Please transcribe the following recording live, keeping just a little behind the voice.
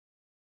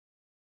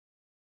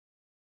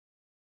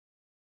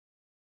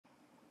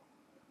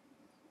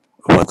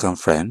Welcome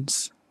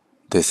friends,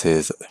 this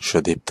is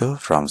Shudipto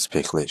from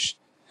Speaklish.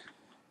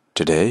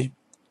 Today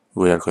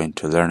we are going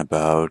to learn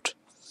about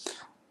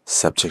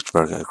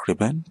subject-verb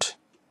agreement,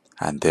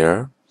 and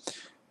there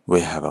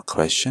we have a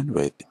question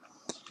with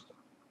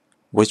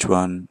which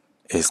one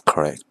is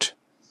correct.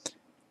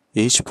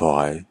 Each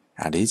boy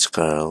and each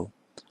girl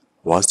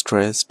was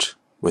dressed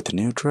with a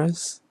new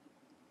dress,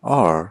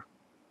 or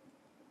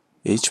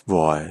each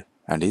boy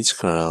and each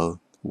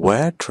girl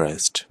were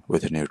dressed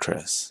with a new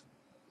dress.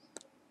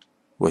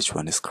 Which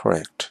one is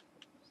correct?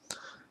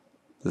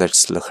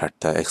 Let's look at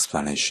the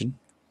explanation.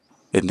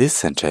 In this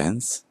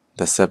sentence,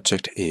 the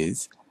subject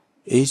is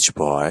each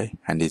boy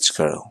and each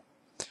girl.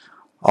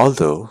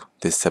 Although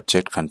this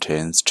subject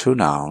contains two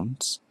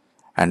nouns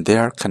and they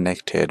are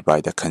connected by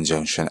the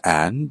conjunction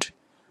and,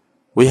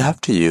 we have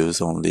to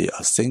use only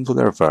a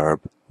singular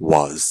verb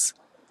was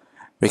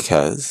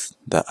because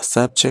the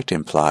subject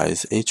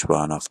implies each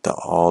one of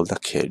all the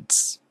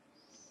kids.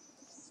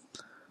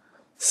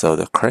 So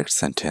the correct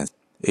sentence,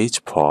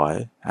 each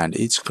boy and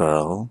each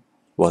girl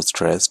was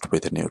dressed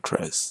with a new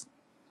dress.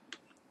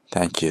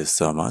 Thank you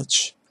so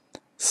much.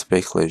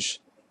 Speaklish,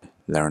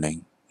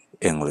 learning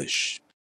English.